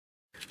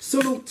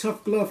Salute,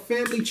 Tough Glove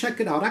family. Check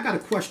it out. I got a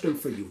question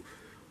for you.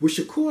 With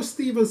Shakur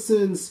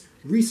Stevenson's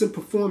recent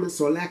performance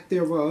or lack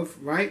thereof,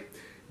 right?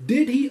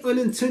 Did he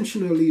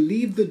unintentionally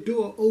leave the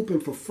door open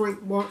for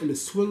Frank Martin to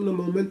swing the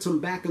momentum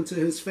back into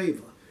his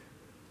favor?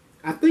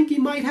 I think he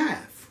might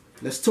have.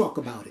 Let's talk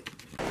about it.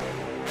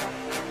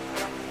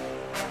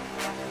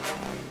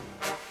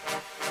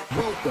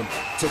 Welcome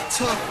to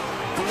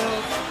Tough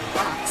Glove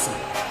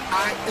Boxing.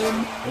 I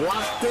am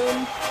locked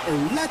in,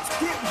 and let's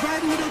get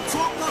ready to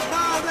talk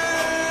about it!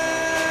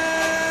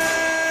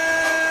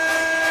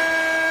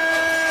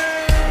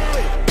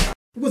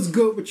 What's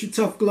good with you,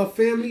 Tough Glove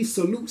family?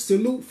 Salute,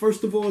 salute.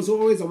 First of all, as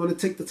always, I want to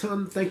take the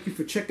time to thank you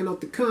for checking out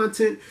the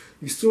content.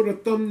 You saw the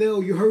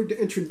thumbnail, you heard the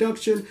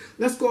introduction.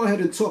 Let's go ahead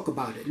and talk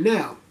about it.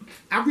 Now,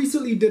 I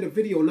recently did a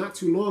video not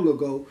too long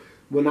ago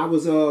when I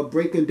was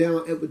breaking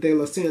down Edwin De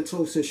Los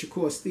Santos and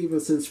Shakur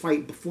Stevenson's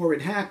fight before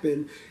it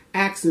happened,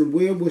 asking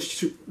where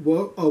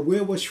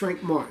was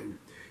Frank Martin?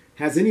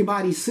 Has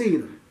anybody seen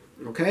him?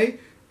 Okay?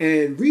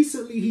 And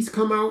recently he's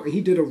come out and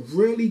he did a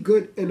really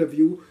good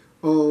interview.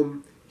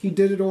 He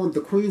did it on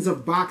The Queens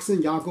of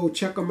Boxing. Y'all go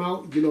check them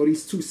out. You know,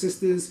 these two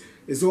sisters.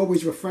 It's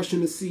always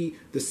refreshing to see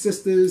the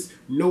sisters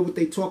know what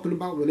they're talking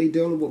about when they're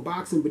dealing with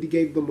boxing. But he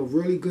gave them a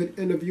really good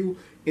interview,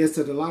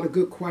 answered a lot of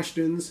good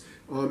questions.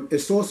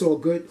 It's also a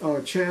good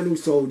channel,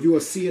 so you will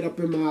see it up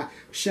in my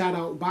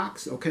shout-out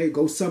box. Okay,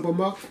 go sub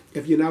them up.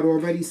 If you're not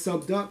already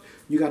subbed up,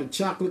 you got a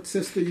chocolate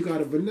sister, you got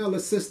a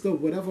vanilla sister,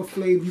 whatever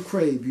flavor you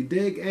crave. You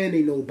dig? And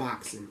they know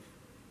boxing.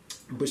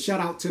 But shout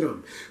out to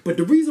them. But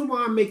the reason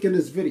why I'm making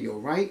this video,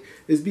 right,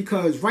 is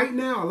because right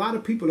now a lot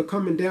of people are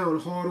coming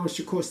down hard on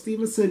Shakur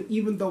Stevenson,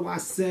 even though I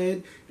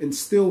said and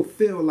still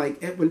feel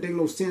like Edwin De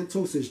Los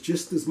Santos is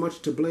just as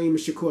much to blame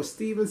as Shakur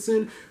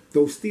Stevenson.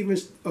 Though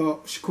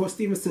Shakur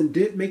Stevenson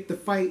did make the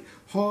fight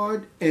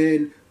hard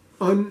and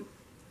you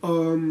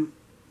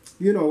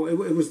know,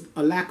 it was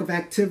a lack of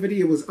activity.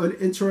 It was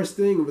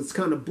uninteresting. It was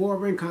kind of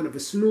boring, kind of a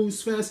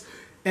snooze fest.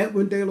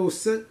 Edwin De Los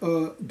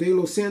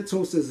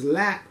Santos's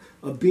lack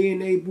of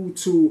being able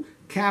to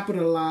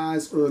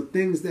capitalize on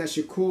things that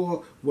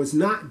Shakur was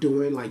not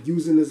doing, like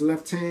using his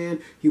left hand.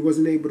 He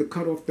wasn't able to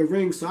cut off the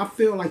ring. So I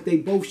feel like they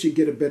both should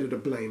get a bit of the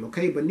blame,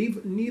 okay? But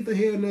neither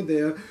here nor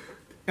there.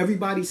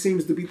 Everybody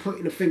seems to be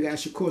pointing a finger at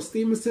Shakur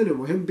Stevenson, and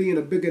with him being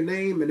a bigger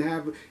name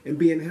and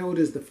being held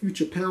as the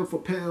future pound for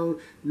pound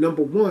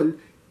 #1,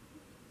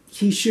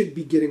 he should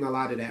be getting a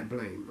lot of that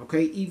blame,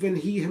 okay? Even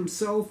he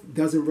himself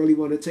doesn't really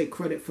want to take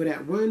credit for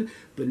that win,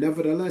 but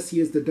nevertheless, he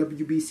is the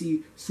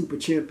WBC Super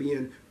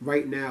Champion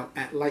right now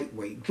at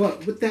lightweight.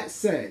 But with that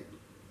said,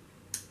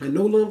 I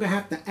no longer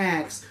have to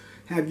ask,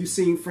 have you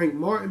seen Frank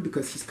Martin?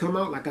 Because he's come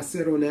out, like I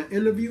said on that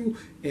interview,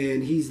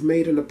 and he's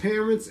made an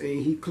appearance,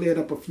 and he cleared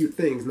up a few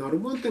things. Now, the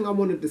one thing I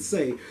wanted to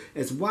say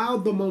is while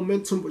the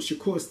momentum with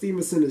Shakur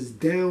Stevenson is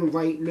down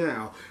right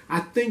now, I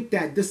think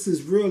that this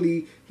is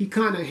really, he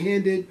kind of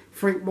handed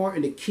Frank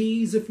Martin the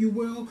keys, if you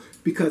will,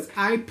 because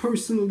I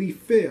personally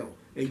feel,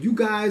 and you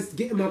guys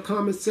get in my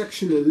comment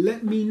section and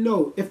let me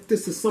know if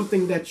this is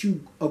something that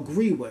you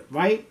agree with,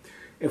 right?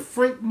 If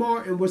Frank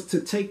Martin was to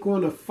take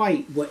on a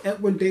fight with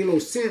Edwin De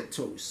Los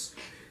Santos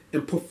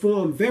and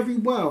perform very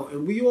well,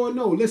 and we all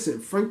know, listen,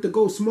 Frank the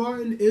Ghost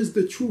Martin is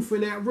the truth in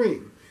that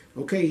ring.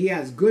 Okay, he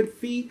has good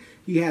feet,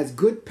 he has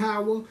good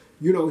power,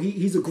 you know,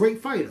 he's a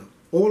great fighter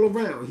all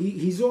around.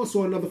 He's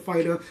also another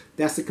fighter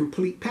that's a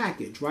complete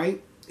package,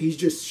 right? He's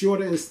just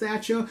shorter in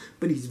stature,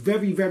 but he's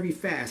very, very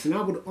fast. And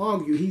I would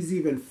argue he's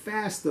even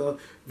faster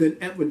than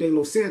Edwin De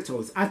Los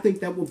Santos. I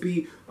think that will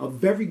be a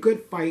very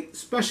good fight,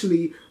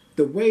 especially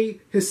the way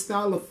his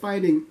style of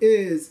fighting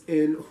is,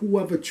 and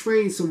whoever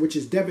trains him, which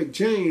is Derrick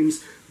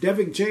James.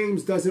 Derrick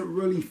James doesn't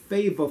really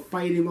favor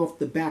fighting off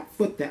the back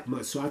foot that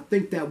much. So I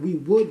think that we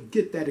would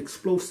get that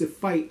explosive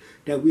fight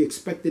that we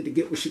expected to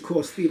get with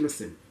Shakur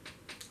Stevenson.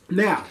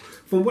 Now,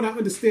 from what I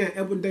understand,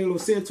 Edwin De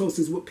Los Santos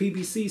is with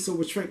PBC, so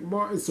with Frank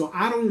Martin. So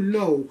I don't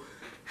know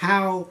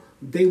how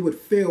they would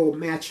feel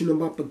matching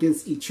them up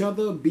against each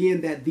other,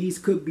 being that these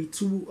could be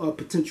two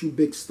potential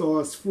big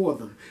stars for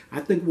them. I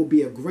think it will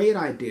be a great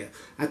idea.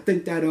 I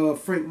think that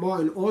Frank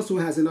Martin also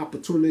has an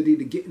opportunity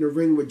to get in the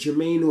ring with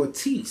Jermaine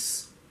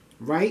Ortiz,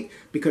 right?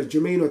 Because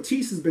Jermaine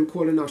Ortiz has been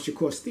calling out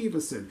Shakur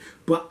Stevenson.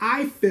 But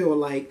I feel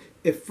like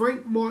if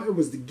Frank Martin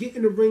was to get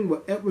in the ring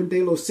with Edwin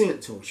De Los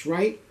Santos,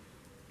 right,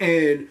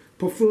 and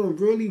perform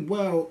really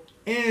well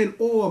and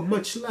or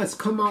much less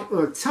come out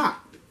on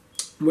top,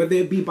 whether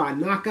it be by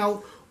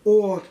knockout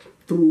or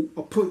through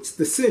a points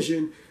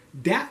decision,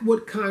 that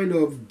would kind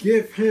of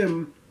give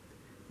him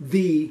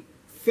the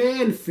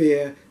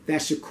fanfare that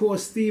Shakur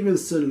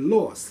Stevenson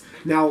lost.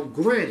 Now,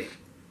 granted,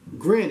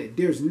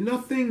 there's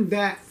nothing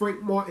that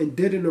Frank Martin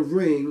did in the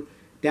ring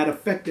that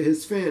affected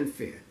his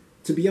fanfare,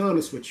 to be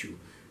honest with you.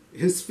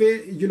 His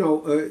you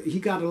know, he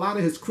got a lot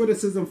of his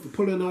criticism for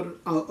pulling out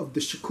of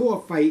the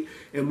Shakur fight,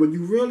 and when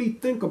you really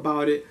think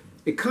about it,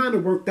 it kind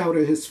of worked out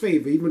in his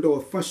favor. Even though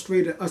it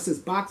frustrated us as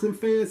boxing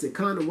fans, it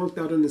kind of worked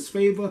out in his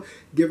favor,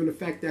 given the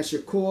fact that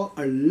Shakur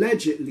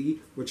allegedly,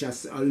 which I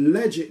said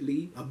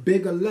allegedly, a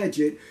big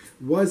alleged,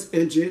 was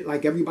injured,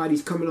 like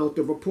everybody's coming out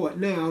to report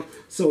now.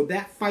 So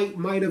that fight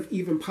might have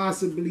even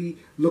possibly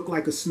looked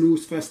like a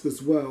snooze fest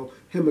as well,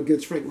 him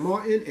against Frank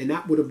Martin, and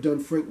that would have done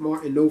Frank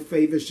Martin no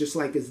favors, just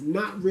like it's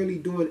not really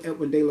doing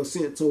Edwin De Los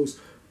Santos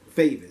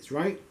favors,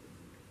 right?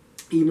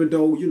 Even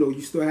though, you know,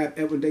 you still have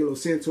Edwin De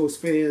Los Santos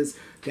fans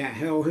that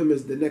hail him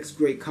as the next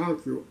great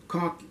conqueror.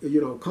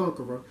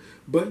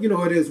 But, you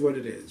know, it is what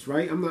it is,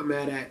 right? I'm not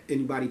mad at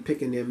anybody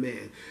picking their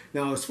man.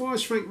 Now, as far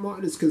as Frank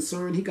Martin is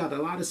concerned, he got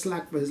a lot of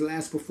slack for his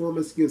last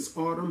performance against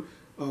Artem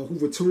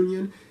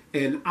Hoovertunian.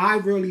 And I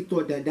really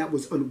thought that that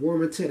was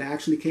unwarranted. I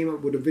actually came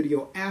up with a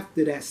video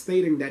after that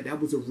stating that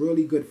that was a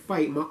really good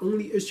fight. My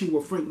only issue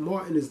with Frank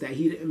Martin is that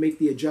he didn't make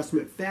the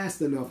adjustment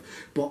fast enough.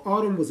 But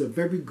Artem was a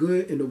very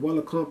good and a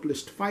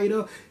well-accomplished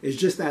fighter. It's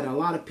just that a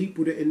lot of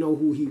people didn't know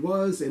who he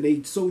was, and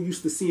they so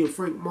used to seeing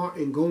Frank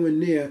Martin go in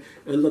there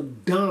and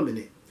look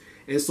dominant.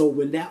 And so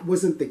when that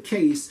wasn't the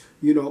case,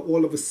 you know,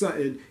 all of a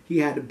sudden he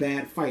had a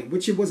bad fight,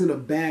 which it wasn't a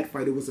bad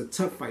fight. It was a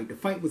tough fight. The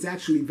fight was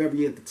actually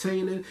very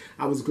entertaining.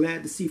 I was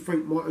glad to see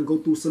Frank Martin go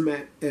through some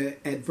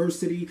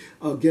adversity,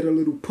 get a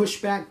little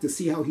pushback to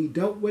see how he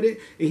dealt with it.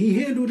 And he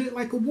handled it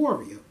like a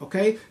warrior,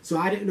 okay? So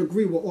I didn't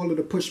agree with all of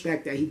the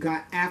pushback that he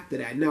got after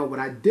that. Now, what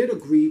I did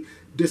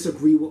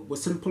disagree with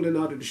was him pulling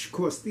out of the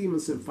Shakur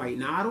Stevenson fight.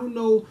 Now, I don't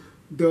know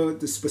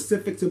the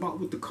specifics about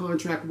what the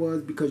contract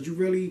was, because you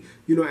really,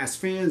 you know, as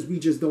fans, we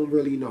just don't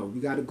really know. We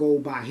got to go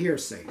by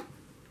hearsay.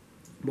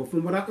 But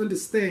from what I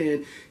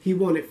understand, he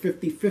wanted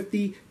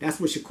 50-50. That's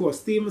what Shakur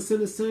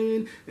Stevenson is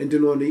saying. And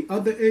then on the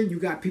other end, you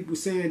got people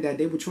saying that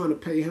they were trying to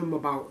pay him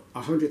about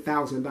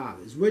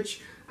 $100,000,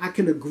 which I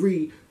can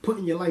agree.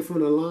 Putting your life on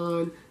the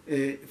line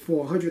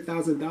for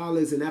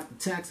 $100,000 and after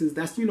taxes,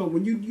 that's, you know,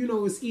 when you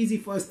know, it's easy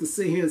for us to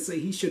sit here and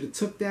say he should have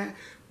took that.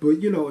 But,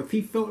 you know, if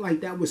he felt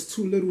like that was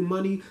too little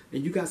money,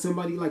 and you got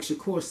somebody like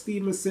Shakur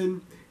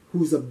Stevenson,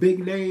 who's a big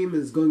name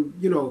and is going,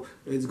 you know,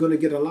 is going to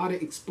get a lot of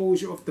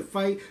exposure off the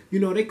fight, you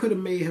know, they could have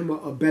made him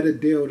a better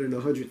deal than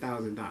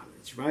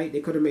 $100,000, right? They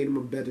could have made him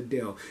a better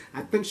deal.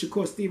 I think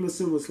Shakur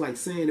Stevenson was like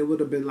saying it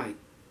would have been like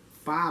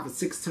 5 or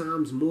 6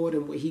 times more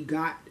than what he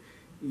got,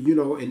 you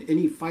know, in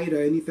any fight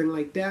or anything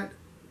like that.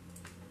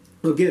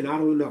 Again, I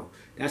don't know.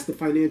 That's the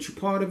financial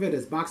part of it.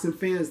 As boxing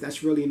fans,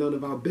 that's really none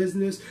of our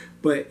business.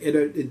 But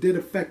it did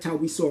affect how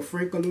we saw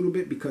Frank a little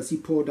bit, because he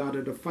pulled out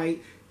of the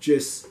fight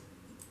just,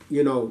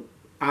 you know,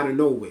 out of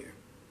nowhere.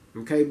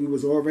 Okay, we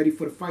was all ready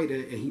for the fight,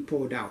 and he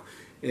pulled out.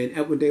 And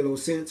Edwin De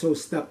Los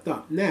Santos stepped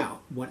up. Now,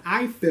 what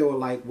I feel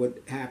like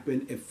would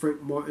happen if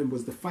Frank Martin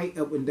was to fight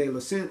Edwin De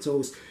Los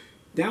Santos,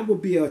 that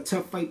would be a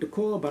tough fight to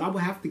call, but I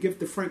would have to give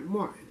to Frank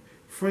Martin.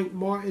 Frank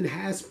Martin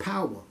has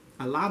power.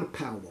 A lot of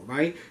power,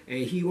 right?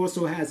 And he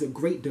also has a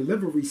great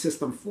delivery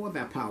system for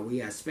that power. He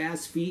has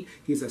fast feet.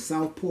 He's a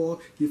southpaw.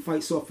 He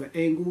fights off of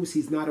angles.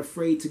 He's not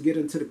afraid to get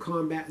into the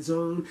combat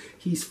zone.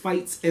 He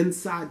fights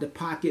inside the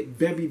pocket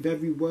very,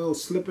 very well,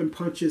 slipping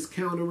punches,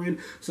 countering.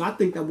 So I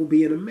think that will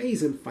be an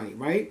amazing fight,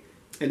 right?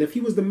 And if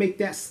he was to make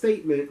that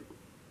statement,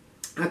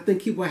 I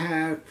think he will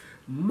have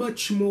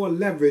much more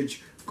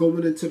leverage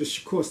going into the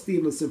Shakur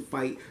Stevenson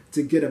fight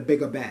to get a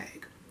bigger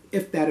bag,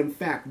 if that in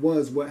fact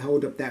was what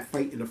held up that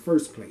fight in the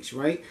first place,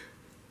 right?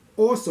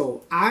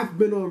 Also, I've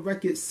been on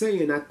record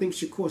saying I think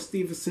Shakur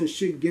Stevenson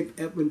should give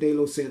Edwin De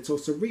Los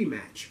Santos a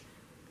rematch.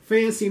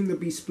 Fans seem to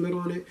be split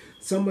on it.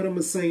 Some of them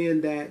are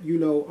saying that, you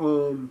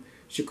know,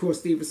 Shakur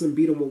Stevenson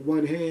beat him with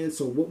one hand,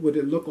 so what would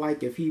it look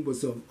like if he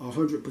was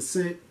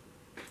 100%?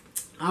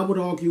 I would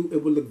argue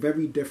it would look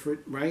very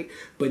different, right?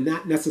 But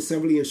not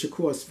necessarily in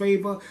Shakur's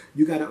favor.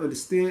 You got to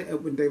understand,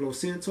 Edwin De Los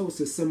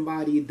Santos is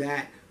somebody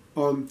that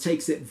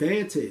takes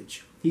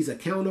advantage. He's a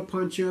counter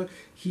puncher.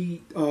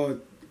 He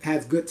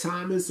has good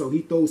timing, so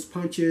he throws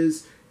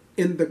punches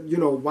in the, you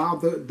know, while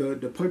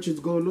the punch is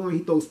going on, he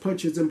throws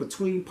punches in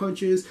between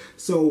punches.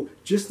 So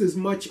just as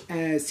much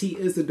as he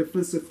is a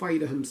defensive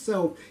fighter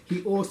himself,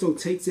 he also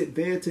takes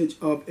advantage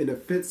of an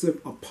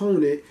offensive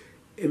opponent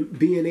and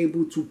being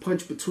able to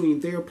punch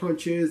between their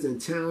punches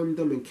and time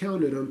them and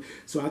counter them.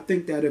 So I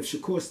think that if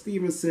Shakur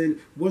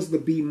Stevenson was to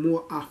be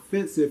more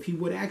offensive, he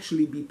would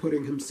actually be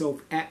putting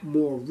himself at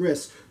more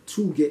risk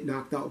to get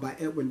knocked out by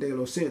Edwin De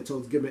Los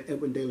Santos, given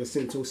Edwin De Los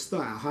Santos'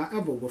 style.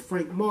 However, with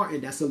Frank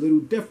Martin, that's a little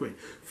different.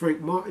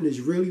 Frank Martin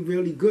is really,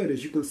 really good,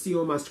 as you can see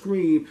on my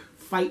screen,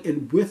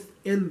 fighting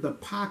within the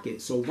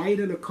pocket. So right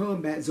in the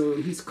combat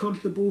zone, he's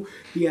comfortable.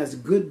 He has a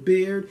good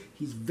beard.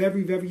 He's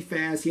very, very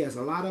fast. He has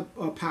a lot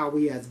of power.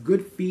 He has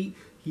good feet.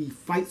 He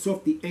fights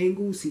off the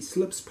angles. He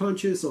slips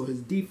punches, so his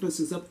defense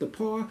is up to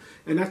par.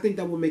 And I think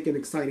that will make an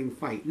exciting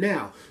fight.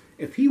 Now,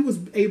 if he was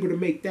able to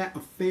make that a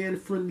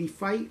fan-friendly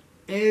fight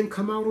and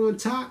come out on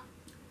top,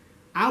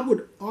 I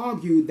would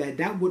argue that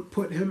that would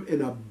put him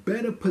in a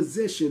better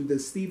position than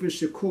Steven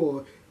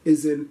Shakur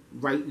is in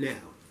right now.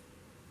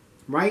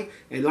 right?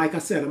 And like I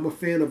said, I'm a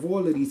fan of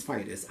all of these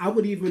fighters. I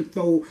would even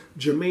throw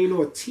Jermaine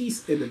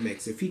Ortiz in the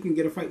mix. If he can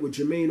get a fight with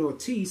Jermaine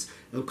Ortiz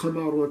and come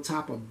out on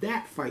top of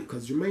that fight,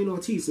 because Jermaine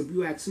Ortiz, if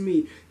you ask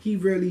me, he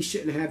really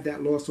shouldn't have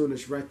that loss on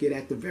his record.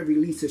 At the very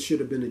least, it should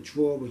have been a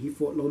draw when he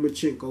fought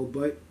Lomachenko,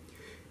 but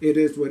it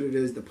is what it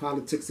is, the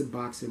politics of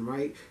boxing,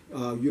 right?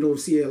 You don't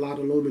see a lot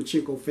of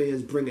Lomachenko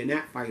fans bringing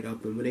that fight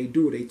up, and when they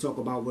do, they talk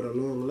about what a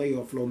long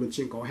layoff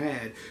Lomachenko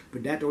had,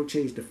 but that don't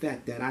change the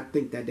fact that I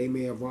think that they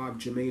may have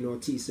robbed Jermaine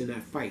Ortiz in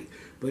that fight.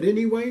 But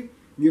anyway,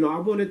 you know, I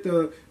wanted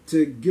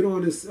to get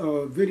on this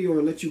video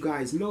and let you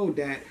guys know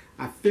that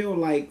I feel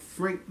like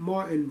Frank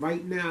Martin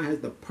right now has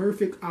the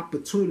perfect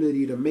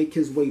opportunity to make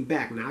his way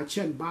back. Now, I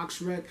checked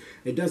BoxRec.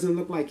 It doesn't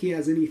look like he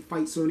has any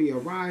fights on the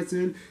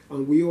horizon.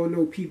 We all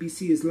know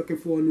PBC is looking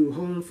for a new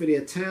home for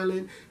their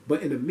talent.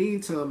 But in the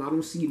meantime, I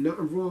don't see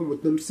nothing wrong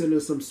with them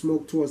sending some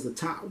smoke towards the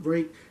top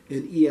rank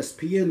in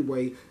ESPN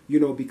way, you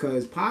know,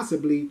 because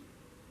possibly,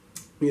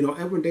 you know,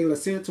 Edwin De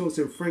Los Santos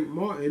and Frank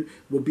Martin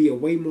will be a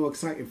way more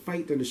exciting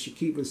fight than the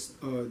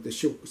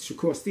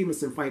Shakur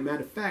Stevenson fight.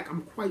 Matter of fact,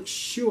 I'm quite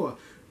sure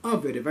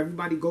of it if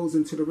everybody goes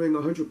into the ring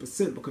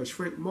 100%, because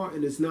Frank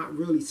Martin is not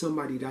really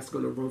somebody that's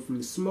going to run from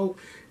the smoke.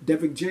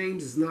 Derrick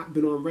James has not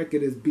been on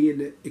record as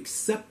being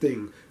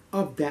accepting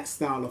of that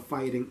style of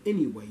fighting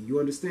anyway. You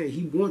understand?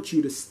 He wants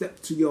you to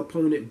step to your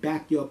opponent,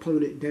 back your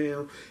opponent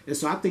down. And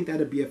so I think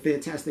that'd be a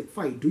fantastic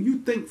fight. Do you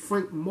think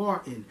Frank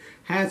Martin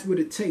has what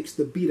it takes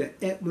to beat a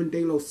Edwin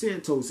De Los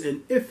Santos?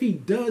 And if he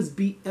does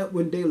beat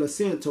Edwin De Los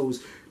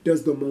Santos,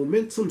 does the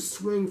momentum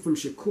swing from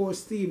Shakur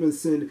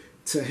Stevenson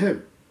to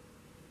him?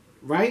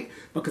 Right?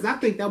 Because I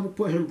think that would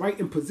put him right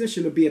in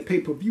position to be a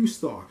pay-per-view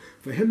star.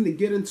 For him to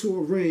get into a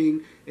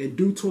ring and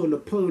do to an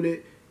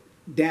opponent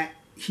that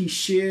he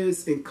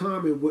shares in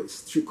common with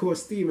Shakur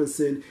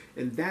Stevenson,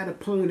 and that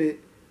opponent,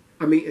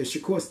 and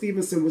Shakur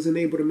Stevenson wasn't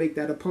able to make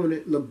that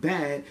opponent look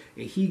bad,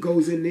 and he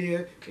goes in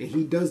there and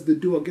he does the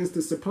do against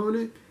this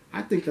opponent,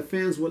 I think the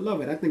fans would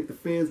love it. I think the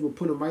fans will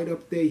put him right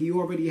up there. He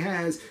already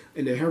has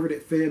an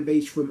inherited fan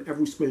base from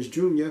Errol Spence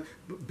Jr.,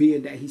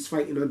 being that he's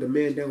fighting under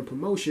Man Down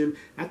promotion.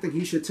 I think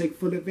he should take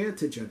full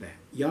advantage of that.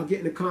 Y'all get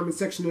in the comment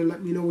section and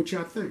let me know what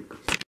y'all think.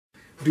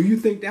 Do you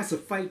think that's a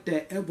fight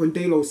that Edwin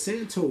De Los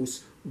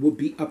Santos will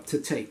be up to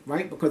take,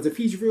 right? Because if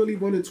he's really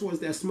running towards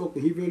that smoke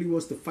and he really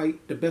wants to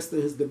fight the best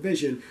in his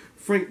division,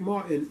 Frank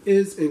Martin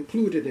is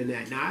included in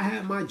that. Now, I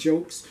had my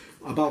jokes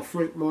about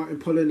Frank Martin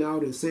pulling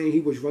out and saying he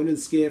was running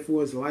scared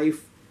for his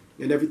life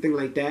and everything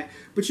like that.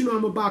 But you know,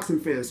 I'm a boxing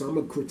fan, so I'm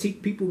gonna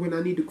critique people when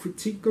I need to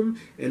critique them,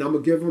 and I'm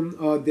gonna give them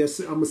I'm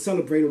gonna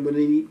celebrate them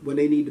when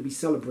they need to be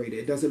celebrated.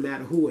 It doesn't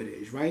matter who it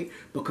is, right?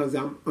 Because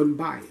I'm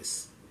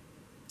unbiased.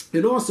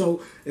 And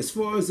also, as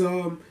far as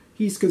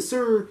he's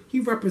concerned,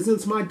 he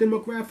represents my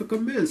demographic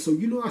of men. So,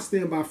 you know, I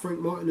stand by Frank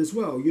Martin as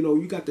well. You know,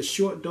 you got the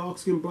short,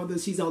 dark-skinned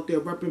brothers. He's out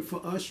there repping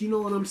for us. You know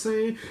what I'm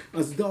saying?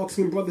 Us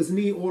dark-skinned brothers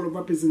need all the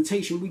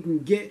representation we can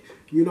get.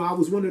 You know, I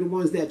was one of the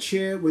ones that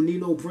cheered when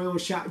Nino Brown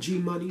shot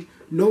G-Money.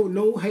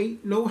 No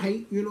hate, no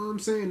hate. You know what I'm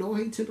saying? No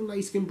hate to the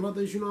light-skinned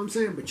brothers. You know what I'm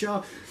saying? But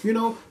y'all, you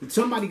know,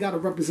 somebody got to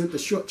represent the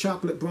short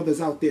chocolate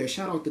brothers out there.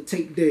 Shout out to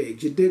Tate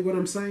Diggs. You dig what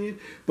I'm saying?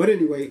 But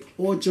anyway,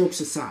 all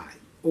jokes aside,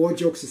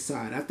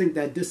 I think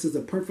that this is a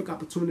perfect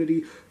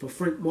opportunity for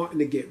Frank Martin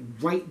to get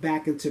right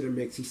back into the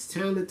mix. He's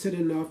talented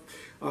enough.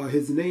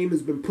 His name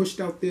has been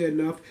pushed out there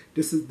enough.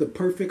 This is the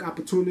perfect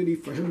opportunity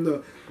for him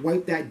to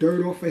wipe that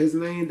dirt off of his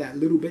name, that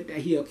little bit that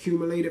he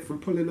accumulated from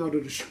pulling out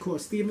of the Shakur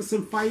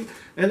Stevenson fight.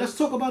 And let's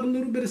talk about a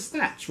little bit of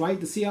stats, right,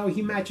 to see how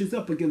he matches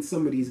up against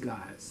some of these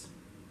guys.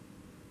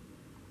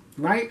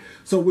 Right?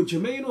 So with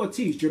Jermaine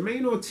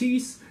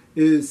Ortiz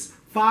is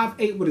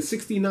 5'8" with a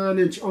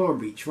 69-inch arm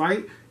reach,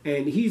 right?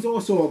 And he's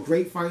also a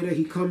great fighter.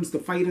 He comes to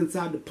fight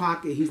inside the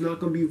pocket. He's not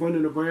going to be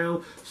running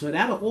around. So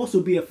that'll also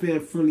be a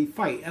fan-friendly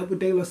fight. Edwin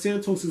De Los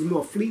Santos is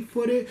more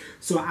fleet-footed.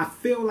 So I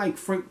feel like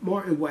Frank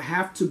Martin would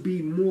have to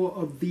be more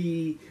of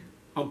the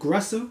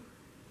aggressor.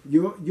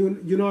 You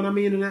know what I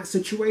mean in that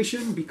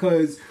situation?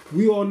 Because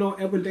we all know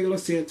Edwin De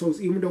Los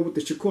Santos, even though with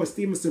the Shakur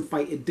Stevenson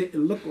fight, it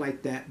didn't look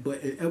like that.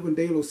 But in Edwin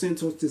De Los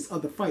Santos'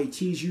 other fights,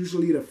 he's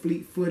usually the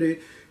fleet-footed,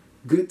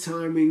 good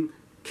timing,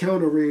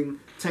 countering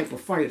type of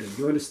fighter.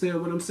 You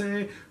understand what I'm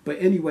saying? But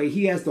anyway,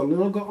 he has the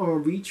longer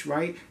arm reach,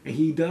 right? And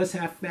he does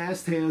have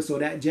fast hands, so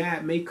that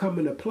jab may come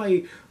into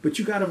play. But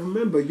you got to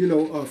remember, you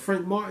know,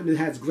 Frank Martin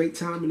has great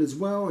timing as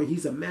well, and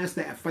he's a master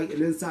at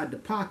fighting inside the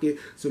pocket.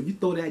 So you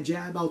throw that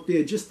jab out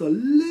there just a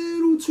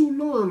little too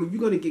long,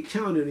 you're going to get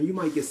counted, and you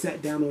might get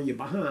sat down on your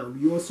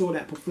behind. You all saw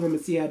that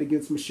performance he had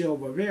against Michelle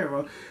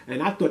Rivera,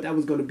 and I thought that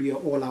was going to be an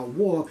all-out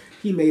war.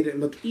 He made it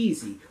look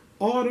easy.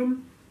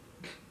 Autumn,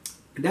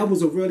 that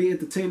was a really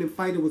entertaining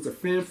fight. It was a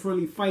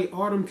fan-friendly fight.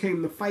 Autumn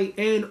came to fight,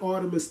 and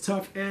Autumn is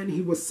tough, and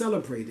he was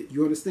celebrated.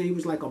 You understand? He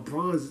was like a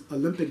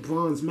Olympic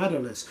bronze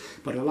medalist.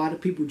 But a lot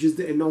of people just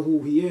didn't know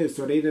who he is,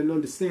 so they didn't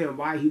understand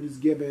why he was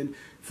giving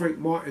Frank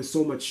Martin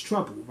so much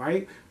trouble,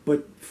 right?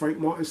 But Frank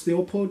Martin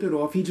still pulled it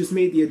off. He just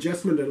made the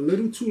adjustment a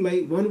little too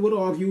late. One would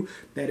argue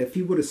that if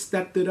he would have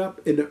stepped it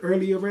up in the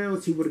earlier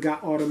rounds, he would have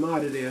got Autumn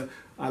out of there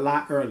a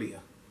lot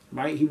earlier.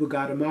 right? He would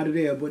got him out of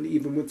there. Wouldn't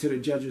even went to the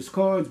judges'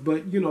 cards.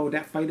 But, you know,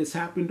 that fight has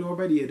happened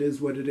already. It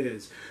is what it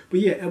is. But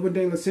yeah, Edwin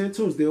De Los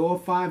Santos, they're all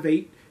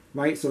 5'8",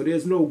 right? So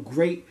there's no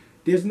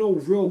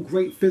real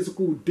great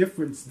physical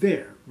difference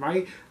there,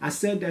 right? I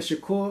said that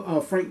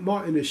Frank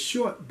Martin is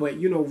short, but,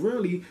 you know,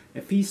 really,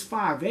 if he's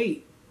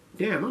 5'8",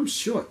 damn, I'm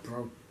short,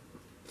 bro.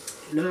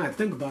 Now I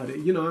think about it,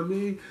 you know what I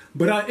mean?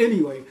 But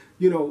anyway,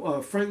 you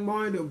know, Frank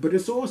Martin, but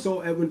it's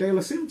also Edwin De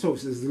Los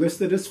Santos is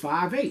listed as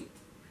 5'8",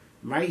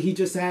 right? He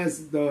just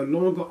has the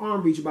longer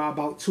arm reach by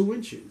about 2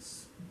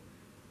 inches,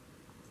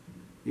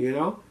 you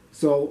know?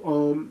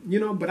 So, you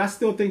know, but I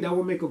still think that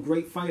would make a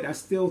great fight. I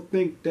still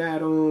think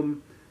that,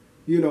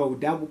 you know,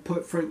 that will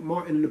put Frank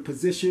Martin in a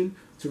position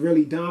to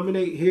really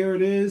dominate. Here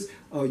it is.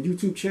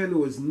 YouTube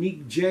channel is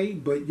Neek J,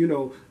 but, you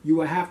know, you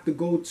will have to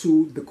go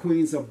to the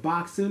Queens of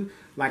Boxing.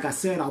 Like I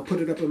said, I'll put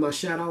it up in my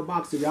shout-out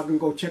box so y'all can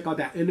go check out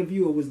that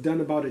interview. It was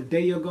done about a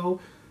day ago.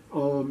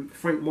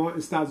 Frank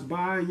Martin stops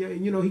by,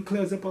 and, you know, he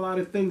clears up a lot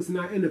of things in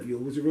that interview.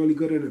 It was a really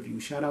good interview.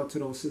 Shout out to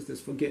those sisters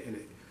for getting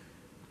it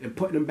and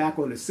putting them back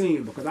on the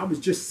scene, because I was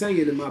just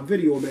saying in my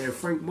video, man,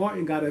 Frank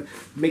Martin got to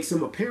make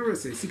some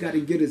appearances. He got to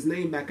get his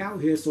name back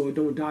out here so it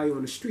don't die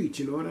on the street,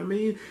 you know what I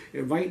mean?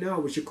 And right now,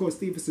 with Shakur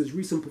Stevenson's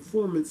recent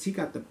performance, he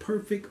got the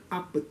perfect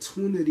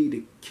opportunity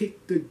to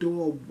kick the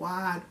door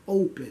wide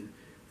open.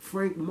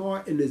 Frank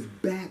Martin is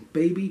back,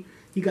 baby.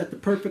 He got the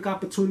perfect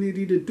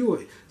opportunity to do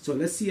it. So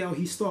let's see how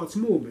he starts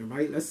moving,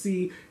 right? Let's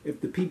see if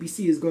the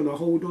PBC is going to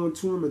hold on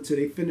to him until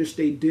they finish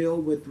their deal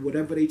with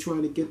whatever they're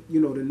trying to get, you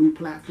know, the new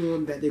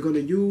platform that they're going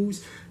to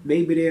use.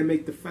 Maybe they'll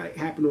make the fight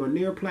happen on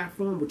their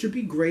platform, which would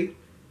be great,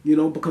 you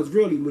know, because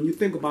really, when you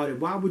think about it,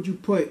 why would you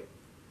put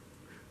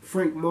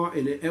Frank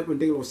Martin and Edwin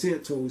De Los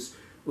Santos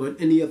on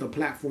any other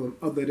platform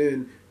other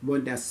than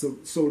one that's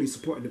solely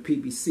supporting the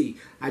PBC?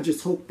 I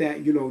just hope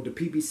that, you know, the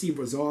PBC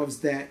resolves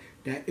that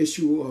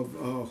issue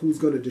of who's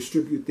going to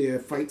distribute their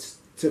fights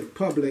to the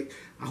public.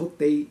 I hope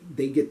they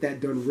get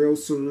that done real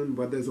soon,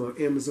 whether it's on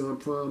Amazon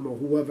Prime or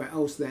whoever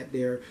else that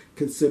they're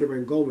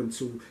considering going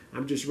to.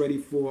 I'm just ready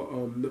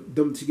for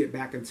them to get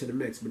back into the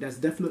mix. But that's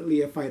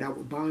definitely a fight I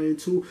would buy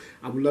into.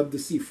 I would love to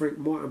see Frank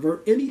Martin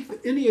versus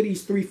any of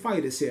these three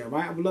fighters here,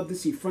 right? I would love to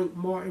see Frank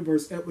Martin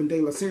versus Edwin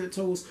De Los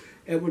Santos,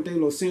 Edwin De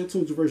Los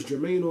Santos versus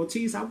Jermaine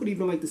Ortiz. I would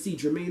even like to see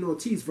Jermaine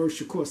Ortiz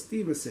versus Shakur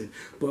Stevenson.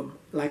 But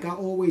like I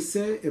always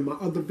said in my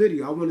other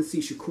video, I want to see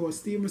Shakur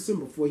Stevenson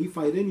before he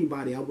fight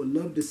anybody. I would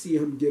love to see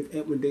him give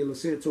Edwin De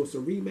Los Santos a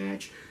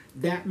rematch.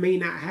 That may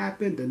not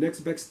happen. The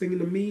next best thing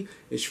to me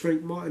is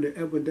Frank Martin and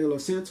Edwin De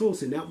Los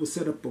Santos, and that will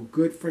set up a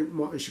good Frank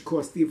Martin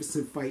Shakur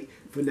Stevenson fight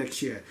for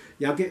next year.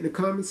 Y'all get in the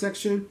comment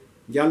section.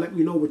 Y'all let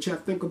me know what y'all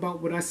think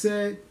about what I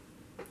said.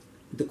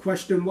 The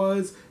question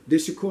was,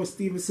 did Shakur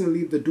Stevenson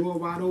leave the door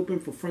wide open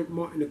for Frank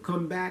Martin to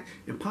come back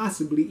and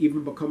possibly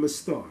even become a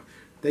star?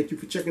 Thank you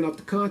for checking out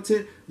the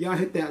content. Y'all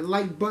hit that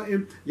like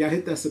button. Y'all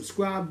hit that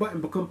subscribe button.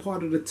 Become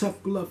part of the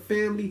Tough Glove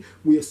family.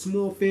 We're a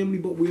small family,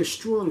 but we're a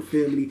strong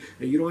family.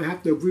 And you don't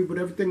have to agree with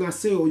everything I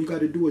say. All you got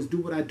to do is do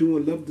what I do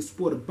and love the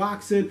sport of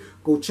boxing.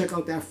 Go check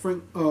out that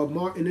Frank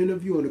Martin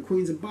interview on the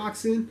Queens of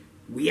Boxing.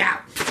 We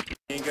out.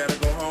 You ain't got to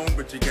go home,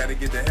 but you got to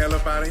get the hell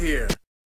up out of here.